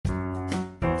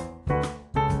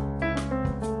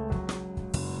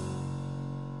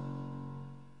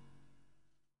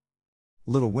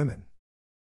Little Women.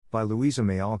 By Louisa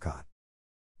May Alcott.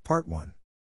 Part 1.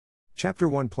 Chapter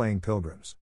 1. Playing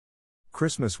Pilgrims.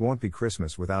 Christmas won't be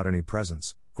Christmas without any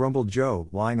presents, grumbled Joe,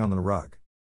 lying on the rug.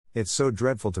 It's so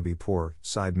dreadful to be poor,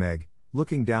 sighed Meg,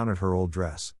 looking down at her old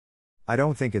dress. I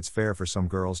don't think it's fair for some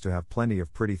girls to have plenty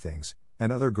of pretty things,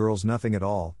 and other girls nothing at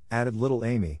all, added little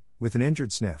Amy, with an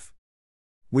injured sniff.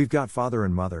 We've got father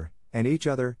and mother, and each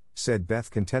other, said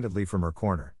Beth contentedly from her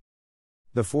corner.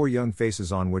 The four young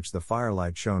faces on which the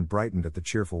firelight shone brightened at the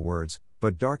cheerful words,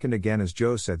 but darkened again as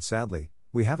Joe said sadly,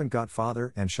 "We haven't got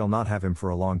father and shall not have him for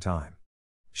a long time."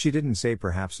 She didn't say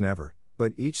perhaps never,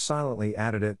 but each silently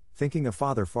added it, thinking of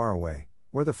father far away,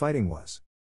 where the fighting was.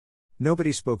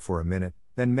 Nobody spoke for a minute,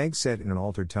 then Meg said in an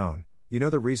altered tone, "You know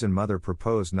the reason mother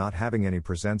proposed not having any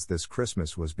presents this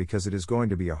Christmas was because it is going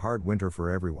to be a hard winter for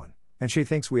everyone, and she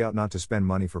thinks we ought not to spend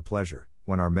money for pleasure,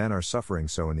 when our men are suffering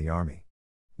so in the army.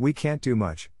 We can't do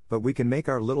much, but we can make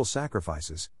our little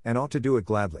sacrifices, and ought to do it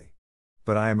gladly.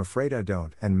 But I am afraid I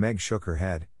don't," and Meg shook her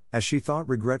head, as she thought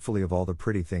regretfully of all the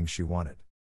pretty things she wanted.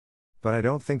 "But I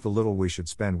don't think the little we should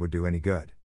spend would do any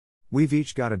good. We've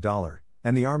each got $1,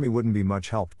 and the army wouldn't be much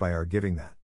helped by our giving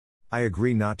that. I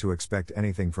agree not to expect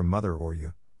anything from mother or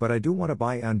you, but I do want to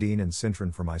buy Undine and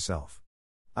Cintron for myself.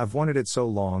 I've wanted it so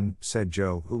long," said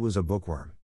Joe, who was a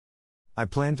bookworm. "I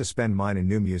plan to spend mine in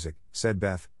new music," said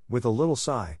Beth, with a little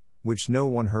sigh, which no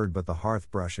one heard but the hearth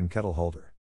brush and kettle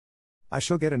holder. "I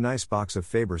shall get a nice box of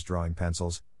Faber's drawing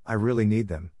pencils, I really need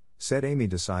them," said Amy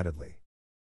decidedly.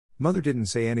 "Mother didn't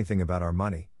say anything about our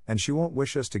money, and she won't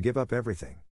wish us to give up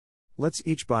everything. Let's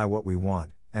each buy what we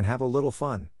want, and have a little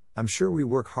fun. I'm sure we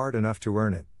work hard enough to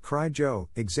earn it," cried Joe,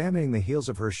 examining the heels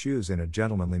of her shoes in a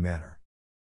gentlemanly manner.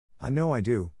 "I know I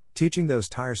do, teaching those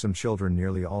tiresome children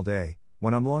nearly all day,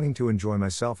 when I'm longing to enjoy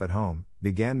myself at home,"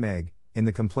 began Meg, in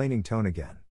the complaining tone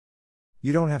again.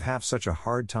 "You don't have half such a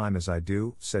hard time as I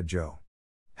do," said Joe.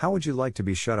 "How would you like to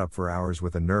be shut up for hours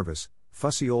with a nervous,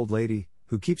 fussy old lady,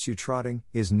 who keeps you trotting,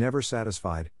 is never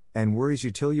satisfied, and worries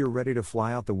you till you're ready to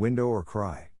fly out the window or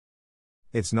cry?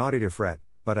 It's naughty to fret,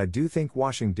 but I do think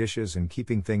washing dishes and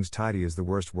keeping things tidy is the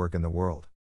worst work in the world.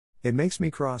 It makes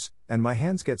me cross, and my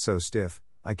hands get so stiff,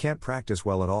 I can't practice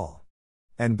well at all."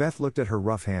 And Beth looked at her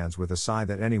rough hands with a sigh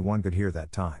that anyone could hear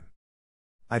that time.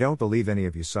 "I don't believe any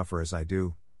of you suffer as I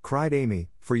do," cried Amy,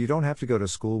 "for you don't have to go to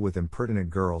school with impertinent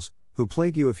girls, who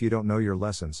plague you if you don't know your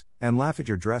lessons, and laugh at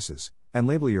your dresses, and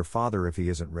label your father if he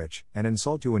isn't rich, and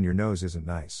insult you when your nose isn't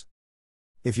nice.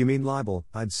 If you mean libel,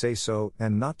 I'd say so,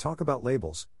 and not talk about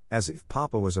labels, as if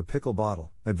Papa was a pickle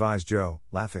bottle," advised Joe,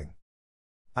 laughing.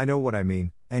 "I know what I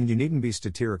mean, and you needn't be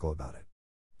satirical about it.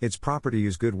 It's proper to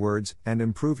use good words, and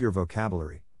improve your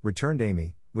vocabulary," returned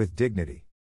Amy, with dignity.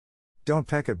 "Don't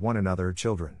peck at one another,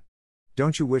 children.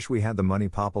 Don't you wish we had the money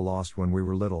Papa lost when we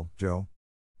were little, Joe?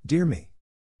 Dear me!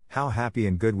 How happy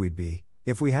and good we'd be,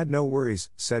 if we had no worries,"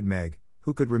 said Meg,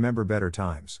 who could remember better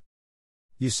times.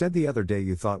 "You said the other day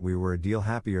you thought we were a deal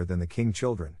happier than the King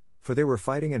children, for they were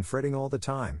fighting and fretting all the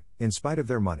time, in spite of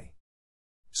their money."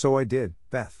 "So I did,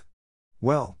 Beth.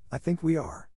 Well, I think we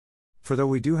are. For though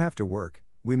we do have to work,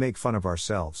 we make fun of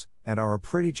ourselves, and are a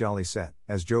pretty jolly set,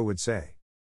 as Joe would say."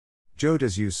 "Joe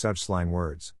does use such slang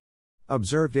words,"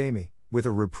 observed Amy, with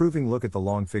a reproving look at the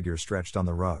long figure stretched on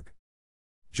the rug.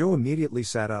 Joe immediately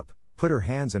sat up, put her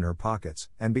hands in her pockets,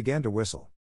 and began to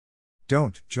whistle.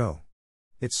 "Don't, Joe.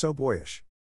 It's so boyish.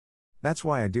 That's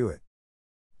why I do it.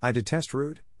 I detest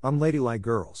rude, unladylike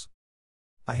girls.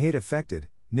 I hate affected,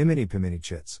 niminy-piminy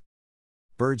chits."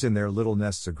 "Birds in their little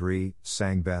nests agree,"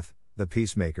 sang Beth, the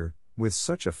peacemaker, with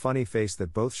such a funny face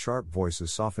that both sharp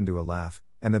voices softened to a laugh,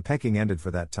 and the pecking ended for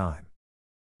that time.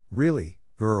 "Really,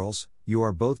 girls, you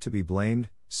are both to be blamed,"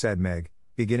 said Meg,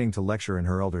 beginning to lecture in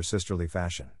her elder sisterly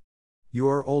fashion. "You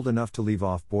are old enough to leave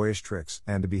off boyish tricks,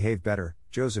 and to behave better,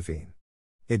 Josephine.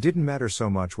 It didn't matter so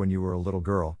much when you were a little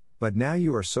girl, but now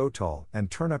you are so tall, and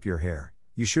turn up your hair,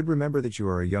 you should remember that you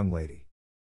are a young lady."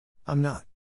 "I'm not.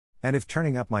 And if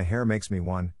turning up my hair makes me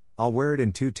one, I'll wear it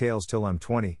in 2 tails till I'm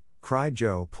 20, cried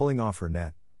Joe, pulling off her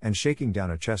net, and shaking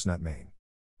down a chestnut mane.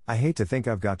 "I hate to think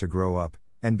I've got to grow up,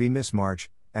 and be Miss March,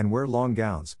 and wear long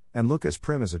gowns, and look as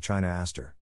prim as a China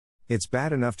aster. It's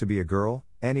bad enough to be a girl,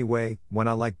 anyway, when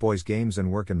I like boys' games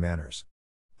and work and manners.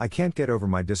 I can't get over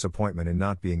my disappointment in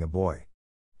not being a boy.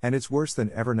 And it's worse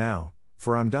than ever now,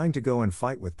 for I'm dying to go and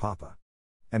fight with Papa.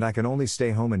 And I can only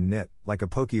stay home and knit, like a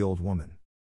poky old woman."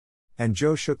 And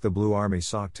Joe shook the blue army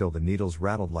sock till the needles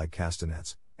rattled like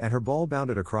castanets, and her ball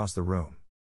bounded across the room.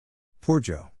 "Poor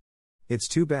Joe. It's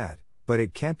too bad, but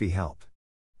it can't be helped.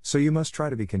 So you must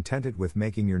try to be contented with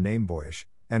making your name boyish,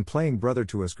 and playing brother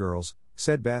to us girls,"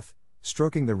 said Beth,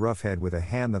 stroking the rough head with a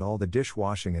hand that all the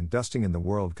dishwashing and dusting in the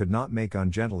world could not make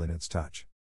ungentle in its touch.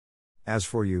 As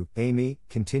for you, Amy,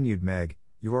 continued Meg,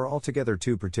 you are altogether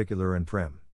too particular and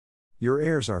prim. Your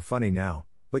airs are funny now,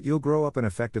 but you'll grow up an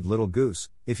affected little goose,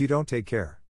 if you don't take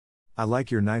care. I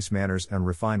like your nice manners and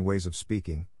refined ways of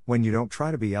speaking, when you don't try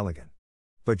to be elegant.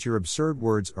 But your absurd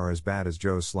words are as bad as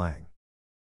Joe's slang.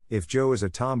 If Joe is a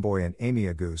tomboy and Amy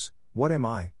a goose, what am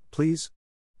I, please?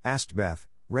 Asked Beth,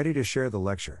 ready to share the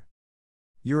lecture.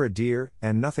 You're a dear,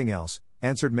 and nothing else,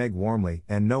 answered Meg warmly,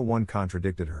 and no one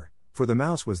contradicted her, for the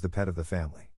mouse was the pet of the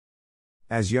family.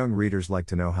 As young readers like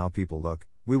to know how people look,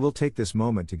 we will take this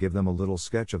moment to give them a little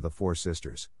sketch of the four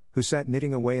sisters, who sat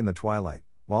knitting away in the twilight,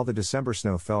 while the December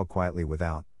snow fell quietly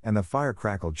without, and the fire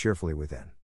crackled cheerfully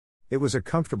within. It was a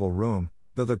comfortable room,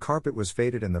 though the carpet was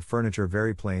faded and the furniture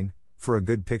very plain, for a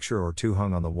good picture or two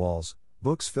hung on the walls,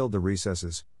 books filled the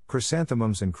recesses,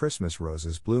 chrysanthemums and Christmas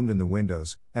roses bloomed in the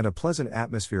windows, and a pleasant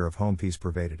atmosphere of home peace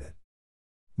pervaded it.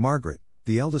 Margaret,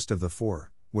 the eldest of the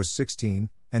four, was 16,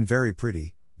 and very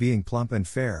pretty, being plump and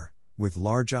fair, with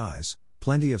large eyes,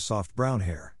 plenty of soft brown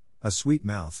hair, a sweet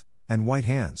mouth, and white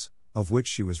hands, of which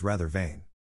she was rather vain.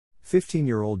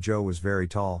 15-year-old Joe was very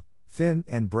tall, thin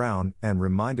and brown, and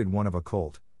reminded one of a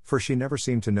colt, for she never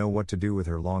seemed to know what to do with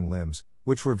her long limbs,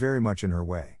 which were very much in her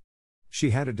way.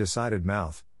 She had a decided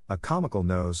mouth, a comical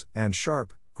nose, and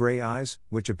sharp, grey eyes,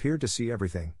 which appeared to see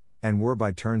everything, and were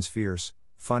by turns fierce,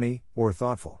 funny, or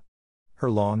thoughtful.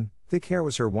 Her long, thick hair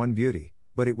was her one beauty,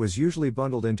 but it was usually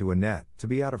bundled into a net, to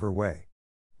be out of her way.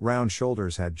 Round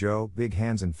shoulders had Joe, big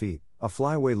hands and feet, a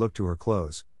flyaway look to her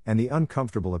clothes, and the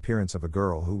uncomfortable appearance of a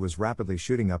girl who was rapidly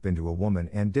shooting up into a woman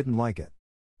and didn't like it.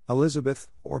 Elizabeth,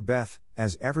 or Beth,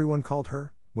 as everyone called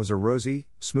her, was a rosy,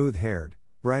 smooth-haired,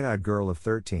 bright-eyed girl of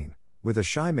 13, with a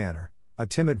shy manner, a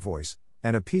timid voice,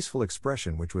 and a peaceful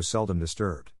expression which was seldom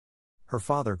disturbed. Her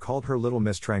father called her Little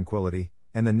Miss Tranquility,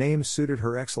 and the name suited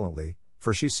her excellently,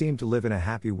 for she seemed to live in a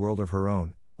happy world of her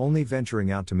own, only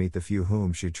venturing out to meet the few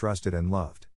whom she trusted and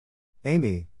loved.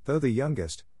 Amy, though the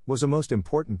youngest, was a most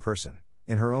important person,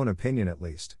 in her own opinion at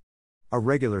least. A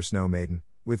regular snow maiden,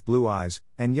 with blue eyes,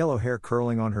 and yellow hair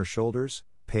curling on her shoulders,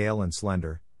 pale and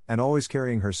slender, and always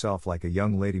carrying herself like a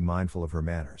young lady mindful of her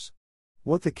manners.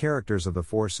 What the characters of the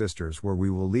four sisters were we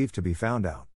will leave to be found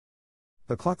out.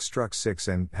 The clock struck 6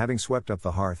 and, having swept up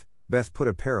the hearth, Beth put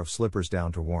a pair of slippers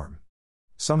down to warm.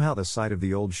 Somehow the sight of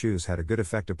the old shoes had a good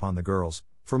effect upon the girls,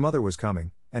 for mother was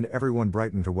coming, and everyone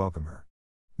brightened to welcome her.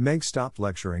 Meg stopped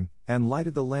lecturing, and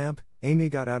lighted the lamp. Amy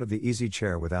got out of the easy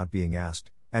chair without being asked,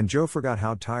 and Joe forgot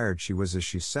how tired she was as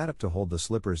she sat up to hold the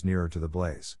slippers nearer to the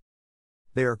blaze.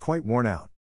 They are quite worn out.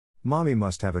 Mommy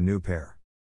must have a new pair.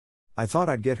 I thought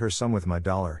I'd get her some with my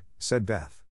dollar, said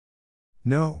Beth.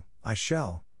 No, I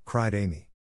shall, cried Amy.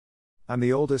 I'm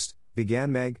the oldest,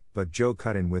 began Meg, but Joe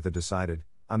cut in with a decided,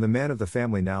 I'm the man of the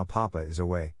family now Papa is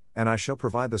away, and I shall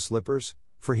provide the slippers,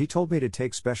 for he told me to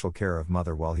take special care of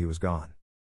Mother while he was gone.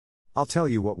 I'll tell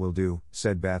you what we'll do,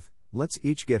 said Beth, let's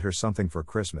each get her something for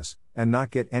Christmas, and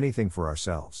not get anything for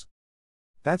ourselves.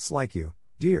 That's like you,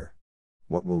 dear.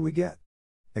 What will we get?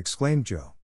 Exclaimed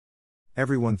Joe.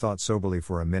 Everyone thought soberly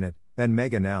for a minute, then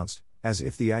Meg announced, as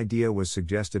if the idea was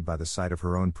suggested by the sight of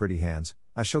her own pretty hands,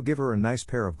 I shall give her a nice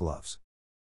pair of gloves.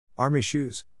 Army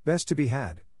shoes, best to be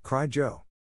had, cried Joe.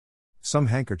 Some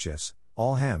handkerchiefs,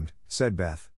 all hemmed, said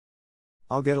Beth.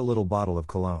 I'll get a little bottle of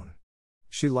cologne.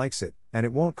 She likes it, and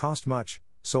it won't cost much,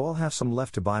 so I'll have some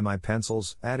left to buy my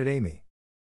pencils, added Amy.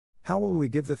 How will we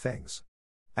give the things?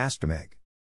 Asked Meg.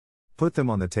 Put them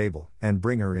on the table, and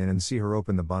bring her in and see her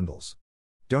open the bundles.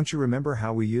 Don't you remember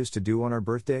how we used to do on our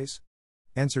birthdays?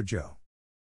 Answered Joe.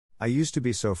 I used to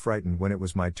be so frightened when it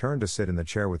was my turn to sit in the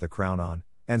chair with the crown on,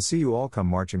 and see you all come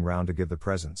marching round to give the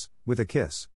presents, with a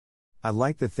kiss. I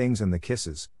liked the things and the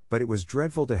kisses, but it was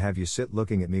dreadful to have you sit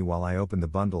looking at me while I opened the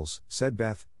bundles, said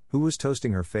Beth, who was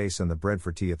toasting her face and the bread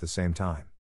for tea at the same time.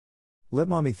 Let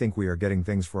Mommy think we are getting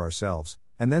things for ourselves,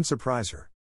 and then surprise her.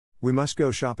 We must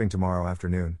go shopping tomorrow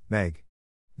afternoon, Meg.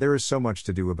 There is so much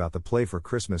to do about the play for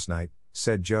Christmas night,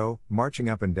 said Joe, marching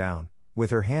up and down,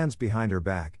 with her hands behind her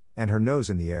back, and her nose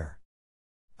in the air.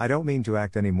 I don't mean to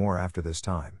act any more after this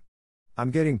time.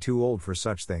 I'm getting too old for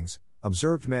such things,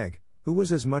 observed Meg, who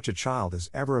was as much a child as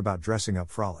ever about dressing up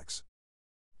frolics.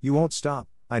 You won't stop,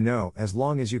 I know, as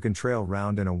long as you can trail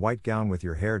round in a white gown with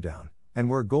your hair down, and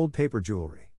wear gold paper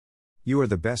jewelry. You are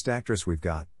the best actress we've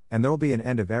got, and there'll be an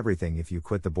end of everything if you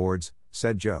quit the boards,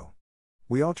 said Joe.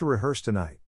 We ought to rehearse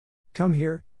tonight. Come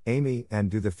here, Amy,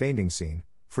 and do the fainting scene,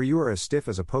 for you are as stiff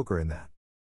as a poker in that.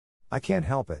 I can't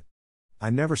help it. I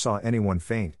never saw anyone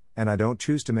faint, and I don't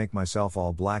choose to make myself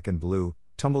all black and blue,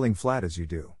 tumbling flat as you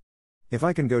do. If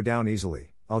I can go down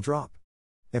easily, I'll drop.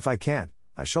 If I can't,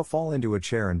 I shall fall into a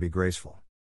chair and be graceful.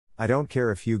 I don't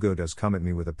care if Hugo does come at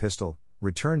me with a pistol,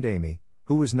 returned Amy,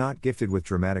 who was not gifted with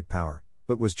dramatic power,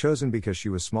 but was chosen because she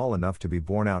was small enough to be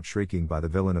borne out shrieking by the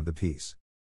villain of the piece.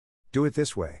 Do it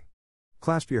this way.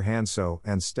 Clasp your hands so,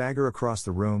 and stagger across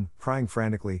the room, crying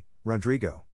frantically,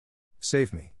 Rodrigo.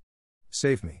 Save me.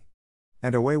 Save me.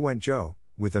 And away went Joe,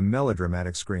 with a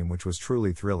melodramatic scream which was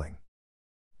truly thrilling.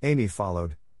 Amy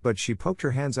followed, but she poked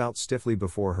her hands out stiffly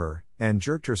before her, and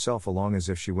jerked herself along as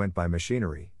if she went by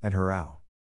machinery, and her ow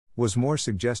was more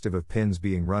suggestive of pins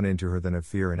being run into her than of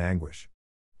fear and anguish.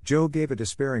 Joe gave a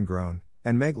despairing groan,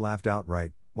 and Meg laughed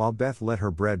outright, while Beth let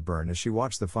her bread burn as she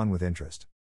watched the fun with interest.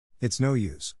 It's no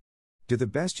use. Do the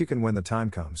best you can when the time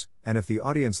comes, and if the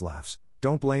audience laughs,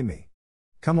 don't blame me.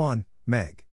 Come on,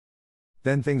 Meg.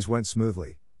 Then things went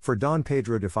smoothly, for Don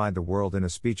Pedro defied the world in a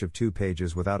speech of 2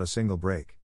 pages without a single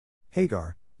break.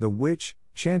 Hagar, the witch,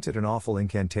 chanted an awful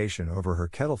incantation over her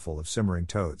kettleful of simmering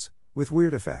toads, with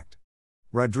weird effect.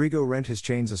 Rodrigo rent his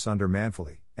chains asunder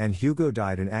manfully, and Hugo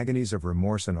died in agonies of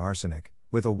remorse and arsenic,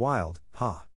 with a wild,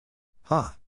 ha!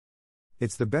 Ha!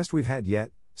 It's the best we've had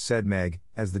yet, said Meg,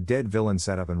 as the dead villain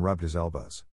sat up and rubbed his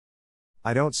elbows.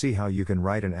 I don't see how you can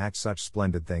write and act such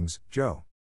splendid things, Joe.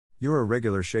 You're a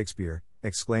regular Shakespeare,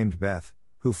 exclaimed Beth,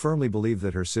 who firmly believed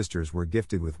that her sisters were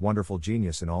gifted with wonderful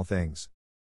genius in all things.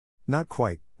 Not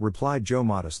quite, replied Joe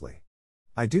modestly.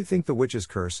 I do think The Witch's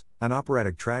Curse, an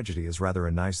operatic tragedy, is rather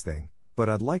a nice thing, but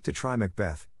I'd like to try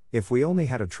Macbeth, if we only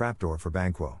had a trapdoor for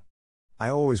Banquo. I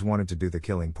always wanted to do the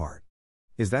killing part.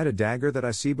 Is that a dagger that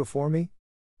I see before me?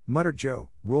 Muttered Joe,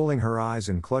 rolling her eyes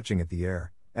and clutching at the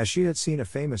air, as she had seen a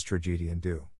famous tragedian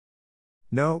do.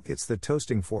 No, it's the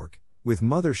toasting fork, with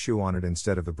Mother's shoe on it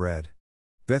instead of the bread.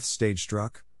 Beth stage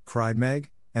struck, cried Meg,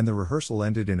 and the rehearsal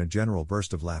ended in a general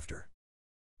burst of laughter.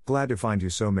 Glad to find you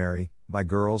so merry, my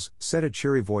girls, said a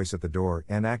cheery voice at the door,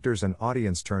 and actors and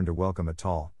audience turned to welcome a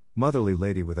tall, motherly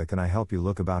lady with a "can I help you"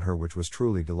 look about her which was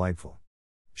truly delightful.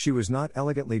 She was not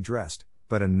elegantly dressed,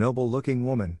 but a noble-looking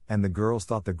woman, and the girls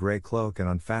thought the grey cloak and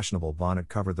unfashionable bonnet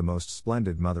covered the most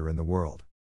splendid mother in the world.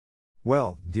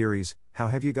 Well, dearies, how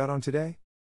have you got on today?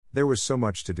 There was so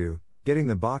much to do, getting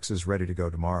the boxes ready to go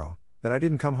tomorrow, that I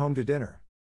didn't come home to dinner.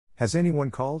 Has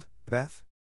anyone called, Beth?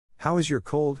 How is your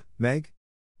cold, Meg?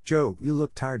 Joe, you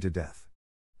look tired to death.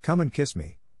 Come and kiss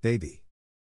me, baby.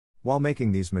 While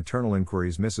making these maternal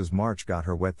inquiries, Mrs. March got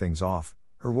her wet things off,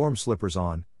 her warm slippers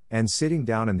on, and sitting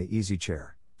down in the easy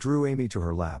chair, drew Amy to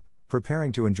her lap,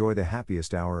 preparing to enjoy the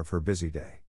happiest hour of her busy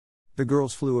day. The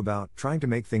girls flew about, trying to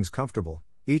make things comfortable,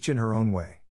 each in her own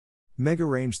way. Meg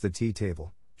arranged the tea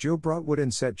table, Joe brought wood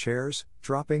and set chairs,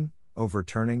 dropping,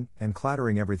 overturning, and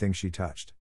clattering everything she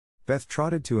touched. Beth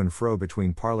trotted to and fro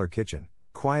between parlor kitchen,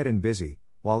 quiet and busy,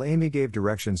 while Amy gave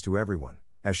directions to everyone,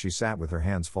 as she sat with her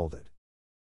hands folded.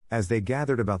 As they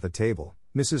gathered about the table,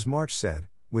 Mrs. March said,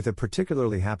 with a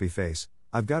particularly happy face,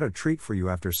 I've got a treat for you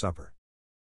after supper.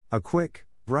 A quick,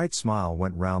 bright smile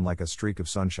went round like a streak of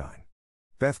sunshine.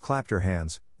 Beth clapped her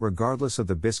hands, regardless of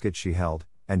the biscuit she held,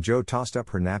 and Joe tossed up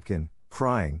her napkin,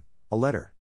 crying, a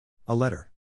letter. A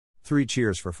letter. 3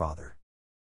 cheers for Father.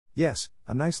 Yes,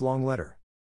 a nice long letter.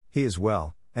 He is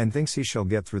well, and thinks he shall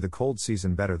get through the cold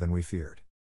season better than we feared.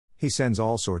 He sends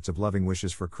all sorts of loving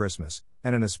wishes for Christmas,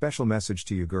 and an especial message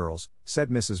to you girls, said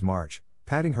Mrs. March,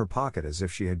 patting her pocket as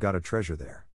if she had got a treasure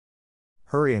there.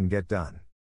 Hurry and get done.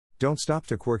 Don't stop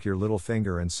to quirk your little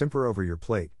finger and simper over your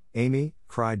plate, Amy,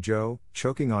 cried Joe,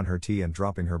 choking on her tea and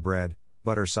dropping her bread,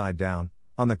 butter side down,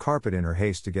 on the carpet in her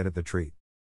haste to get at the treat.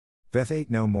 Beth ate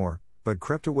no more, but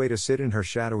crept away to sit in her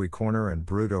shadowy corner and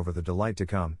brood over the delight to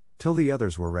come, till the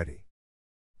others were ready.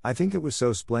 I think it was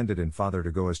so splendid in Father to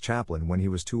go as chaplain when he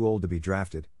was too old to be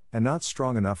drafted, and not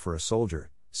strong enough for a soldier,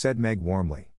 said Meg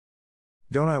warmly.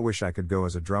 Don't I wish I could go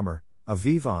as a drummer, a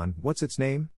vivon, what's its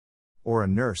name? Or a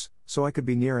nurse, so I could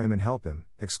be near him and help him,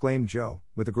 exclaimed Joe,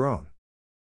 with a groan.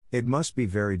 It must be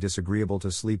very disagreeable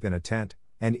to sleep in a tent,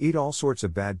 and eat all sorts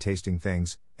of bad-tasting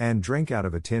things, and drink out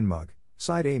of a tin mug,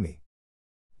 sighed Amy.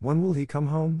 When will he come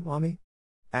home, Mommy?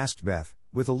 Asked Beth,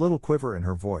 with a little quiver in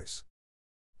her voice.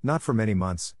 Not for many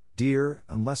months, dear,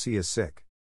 unless he is sick.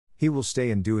 He will stay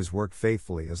and do his work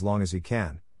faithfully as long as he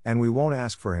can, and we won't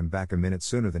ask for him back a minute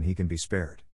sooner than he can be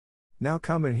spared. Now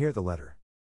come and hear the letter.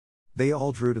 They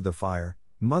all drew to the fire,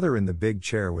 Mother in the big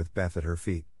chair with Beth at her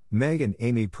feet, Meg and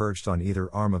Amy perched on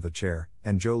either arm of the chair,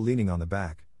 and Joe leaning on the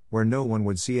back, where no one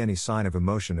would see any sign of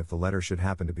emotion if the letter should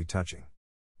happen to be touching.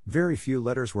 Very few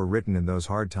letters were written in those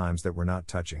hard times that were not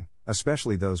touching,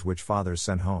 especially those which fathers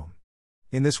sent home.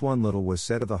 In this one little was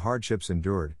said of the hardships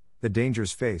endured, the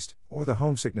dangers faced, or the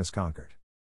homesickness conquered.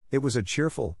 It was a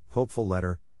cheerful, hopeful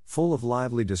letter, full of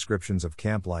lively descriptions of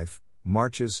camp life,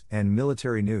 marches, and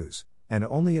military news, and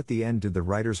only at the end did the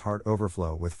writer's heart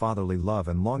overflow with fatherly love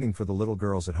and longing for the little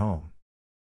girls at home.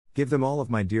 Give them all of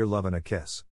my dear love and a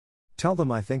kiss. Tell them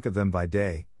I think of them by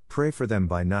day, pray for them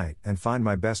by night, and find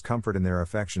my best comfort in their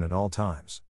affection at all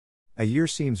times. A year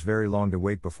seems very long to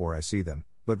wait before I see them,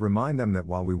 but remind them that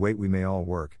while we wait we may all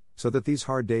work, so that these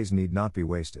hard days need not be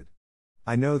wasted.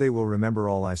 I know they will remember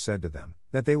all I said to them,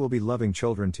 that they will be loving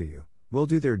children to you, will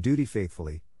do their duty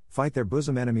faithfully, fight their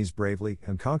bosom enemies bravely,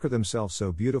 and conquer themselves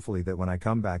so beautifully that when I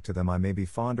come back to them I may be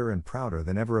fonder and prouder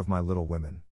than ever of my little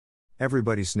women.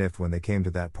 Everybody sniffed when they came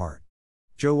to that part.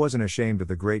 Jo wasn't ashamed of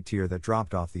the great tear that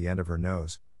dropped off the end of her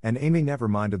nose, and Amy never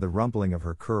minded the rumpling of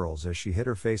her curls as she hid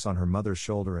her face on her mother's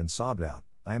shoulder and sobbed out,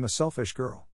 I am a selfish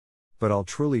girl. But I'll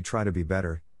truly try to be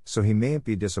better, so he mayn't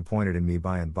be disappointed in me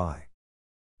by and by.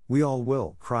 We all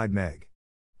will, cried Meg.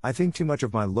 I think too much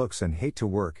of my looks and hate to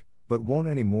work, but won't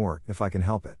any more, if I can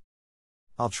help it.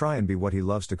 I'll try and be what he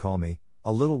loves to call me,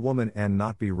 a little woman, and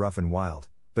not be rough and wild,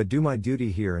 but do my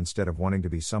duty here instead of wanting to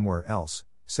be somewhere else,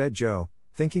 said Jo,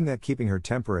 thinking that keeping her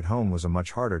temper at home was a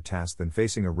much harder task than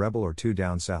facing a rebel or two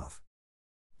down south.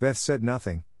 Beth said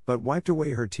nothing, but wiped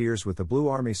away her tears with the blue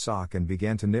army sock and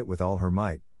began to knit with all her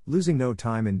might, losing no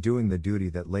time in doing the duty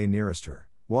that lay nearest her,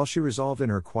 while she resolved in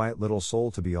her quiet little soul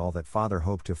to be all that Father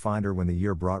hoped to find her when the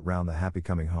year brought round the happy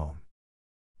coming home.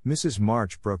 Mrs.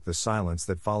 March broke the silence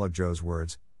that followed Jo's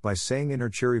words, by saying in her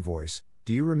cheery voice,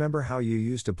 Do you remember how you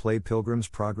used to play Pilgrim's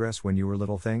Progress when you were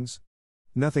little things?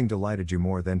 Nothing delighted you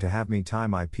more than to have me tie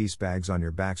my piece bags on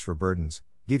your backs for burdens,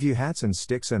 give you hats and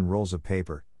sticks and rolls of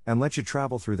paper, and let you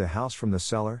travel through the house from the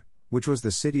cellar, which was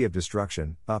the city of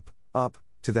destruction, up,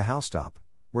 to the housetop,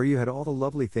 where you had all the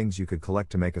lovely things you could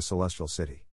collect to make a celestial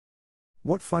city.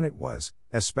 What fun it was,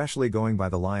 especially going by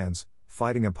the lions,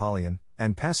 fighting Apollyon,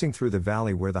 and passing through the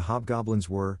valley where the hobgoblins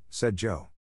were, said Jo.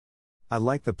 I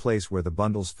liked the place where the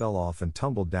bundles fell off and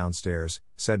tumbled downstairs,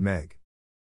 said Meg.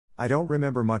 I don't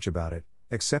remember much about it,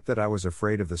 except that I was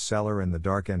afraid of the cellar and the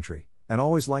dark entry, and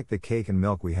always liked the cake and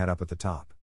milk we had up at the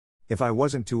top. If I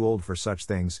wasn't too old for such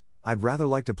things, I'd rather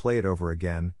like to play it over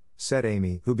again, said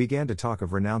Amy, who began to talk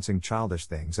of renouncing childish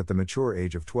things at the mature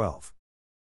age of 12.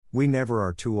 We never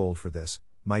are too old for this,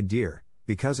 my dear,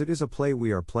 because it is a play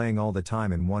we are playing all the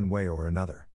time in one way or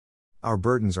another. Our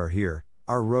burdens are here,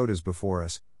 our road is before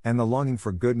us, and the longing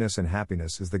for goodness and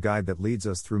happiness is the guide that leads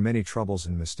us through many troubles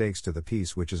and mistakes to the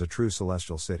peace which is a true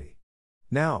celestial city.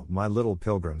 Now, my little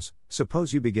pilgrims,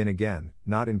 suppose you begin again,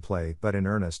 not in play but in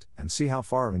earnest, and see how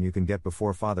far you can get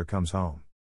before Father comes home.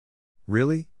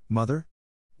 Really, Mother?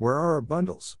 Where are our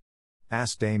bundles?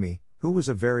 Asked Amy, who was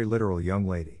a very literal young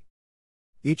lady.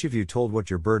 Each of you told what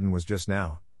your burden was just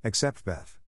now, except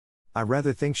Beth. I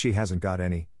rather think she hasn't got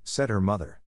any, said her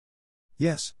mother.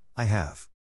 Yes, I have.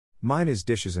 Mine is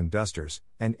dishes and dusters,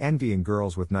 and envying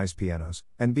girls with nice pianos,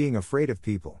 and being afraid of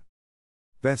people.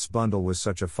 Beth's bundle was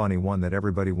such a funny one that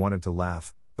everybody wanted to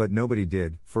laugh, but nobody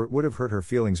did, for it would have hurt her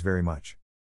feelings very much.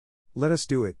 Let us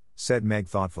do it, said Meg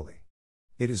thoughtfully.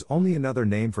 It is only another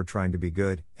name for trying to be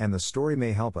good, and the story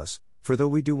may help us, for though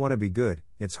we do want to be good,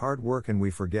 it's hard work and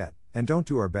we forget, and don't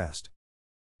do our best.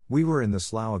 We were in the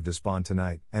Slough of Despond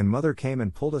tonight, and Mother came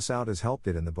and pulled us out as help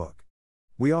did in the book.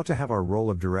 We ought to have our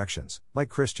roll of directions, like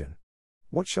Christian.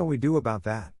 What shall we do about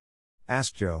that?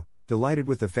 Asked Jo, delighted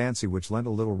with the fancy which lent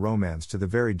a little romance to the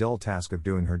very dull task of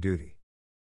doing her duty.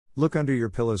 Look under your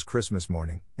pillows Christmas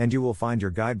morning, and you will find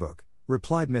your guidebook,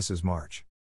 replied Mrs. March.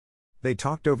 They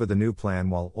talked over the new plan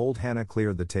while old Hannah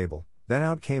cleared the table, then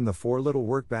out came the 4 little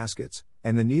work baskets,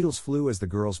 and the needles flew as the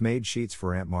girls made sheets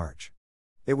for Aunt March.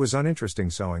 It was uninteresting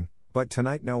sewing, but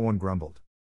tonight no one grumbled.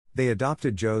 They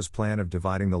adopted Jo's plan of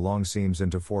dividing the long seams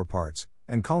into 4 parts,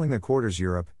 and calling the quarters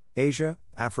Europe, Asia,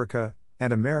 Africa,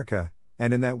 and America,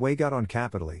 and in that way got on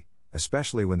capitally,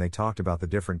 especially when they talked about the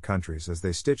different countries as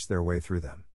they stitched their way through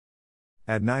them.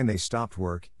 At 9 they stopped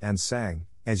work, and sang,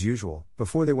 as usual,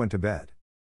 before they went to bed.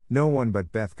 No one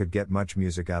but Beth could get much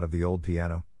music out of the old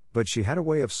piano, but she had a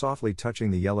way of softly touching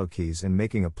the yellow keys and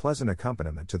making a pleasant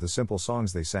accompaniment to the simple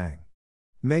songs they sang.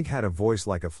 Meg had a voice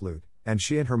like a flute, and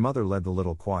she and her mother led the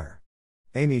little choir.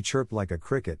 Amy chirped like a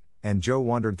cricket, and Jo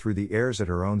wandered through the airs at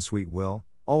her own sweet will,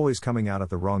 always coming out at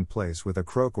the wrong place with a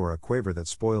croak or a quaver that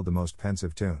spoiled the most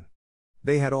pensive tune.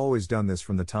 They had always done this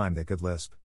from the time they could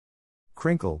lisp.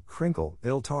 Crinkle, crinkle,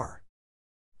 ill tar.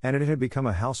 And it had become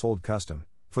a household custom,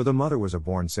 for the mother was a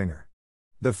born singer.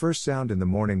 The first sound in the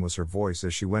morning was her voice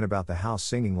as she went about the house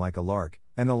singing like a lark,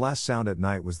 and the last sound at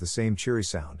night was the same cheery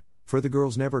sound, for the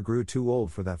girls never grew too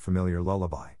old for that familiar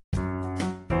lullaby.